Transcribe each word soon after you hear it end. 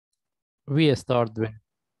We start with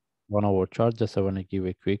 1 hour chart. Just I want to give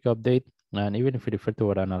a quick update. And even if we refer to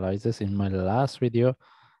our analysis in my last video,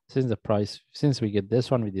 since we get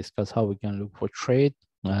this one, we discussed how we can look for trade.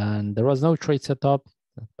 And there was no trade setup.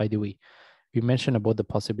 By the way, we mentioned about the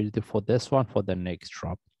possibility for this one for the next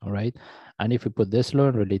drop. All right. And if we put this low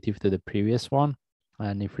relative to the previous one,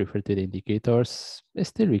 and if we refer to the indicators,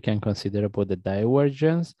 still we can consider about the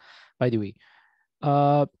divergence. By the way,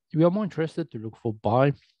 we are more interested to look for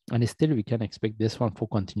buy, and still we can expect this one for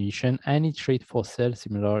continuation. Any trade for sell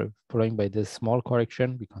similar following by this small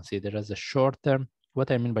correction we consider as a short term. What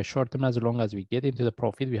I mean by short term, as long as we get into the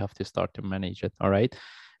profit, we have to start to manage it. All right,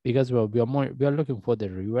 because we are looking for the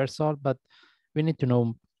reversal, but we need to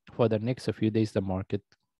know for the next few days the market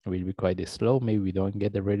will be quite slow. Maybe we don't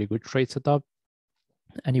get a really good trade setup.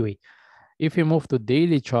 Anyway, if you move to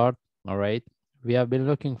daily chart, all right, we have been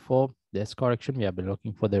looking for this correction. We have been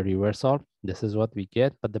looking for the reversal. This is what we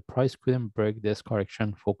get, but the price couldn't break this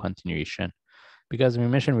correction for continuation. Because we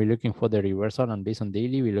mentioned we're looking for the reversal, and based on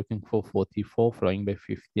daily, we're looking for 44 flowing by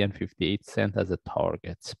 50 and 58 cents as a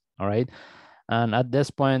targets. All right. And at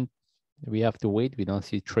this point, we have to wait. We don't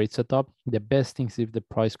see trade setup. The best thing is if the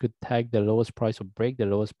price could tag the lowest price or break the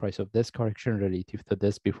lowest price of this correction relative to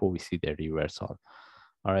this before we see the reversal.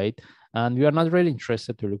 All right. And we are not really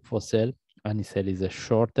interested to look for sell. Any sell is a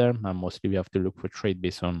short term, and mostly we have to look for trade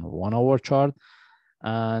based on 1 hour chart.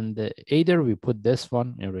 And either we put this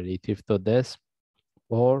one in relative to this,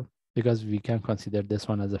 or because we can consider this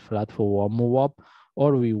one as a flat for one move up,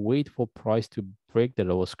 or we wait for price to break the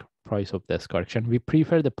lowest price of this correction. We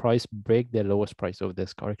prefer the price break the lowest price of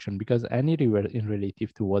this correction, because any reverse in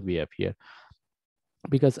relative to what we have here,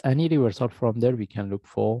 because any reversal from there, we can look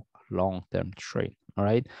for long-term trade. All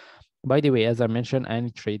right. By the way, as I mentioned, any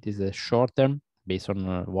trade is a short-term based on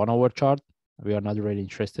a 1 hour chart. We are not really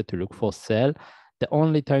interested to look for sell. The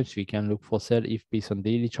only times we can look for sell if based on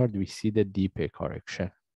daily chart, we see the deeper correction.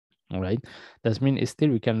 All right. That means still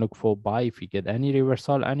we can look for buy. If we get any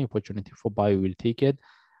reversal, any opportunity for buy, we will take it.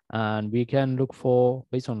 And we can look for,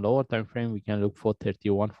 based on lower time frame, we can look for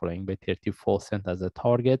 31 following by 34 cents as a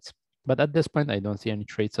target. But at this point, I don't see any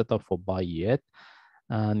trade setup for buy yet.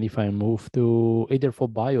 And if I move to either for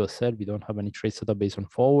buy or sell, we don't have any trade setup based on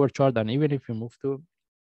forward chart. And even if we move to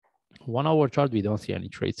 1 hour chart, we don't see any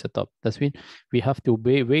trade setup. That's mean we have to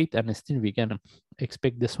wait, and still we can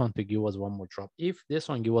expect this one to give us one more drop. If this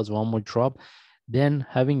one give us one more drop, then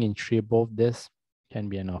having entry above this can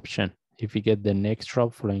be an option. If we get the next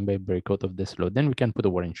drop following by breakout of this low, then we can put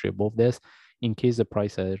our entry above this in case the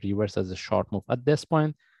price reverse as a short move. At this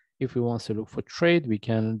point, if we want to look for trade, we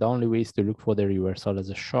can, the only way is to look for the reversal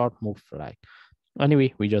as a short move flag.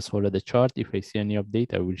 Anyway, we just follow the chart. If I see any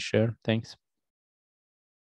update, I will share. Thanks.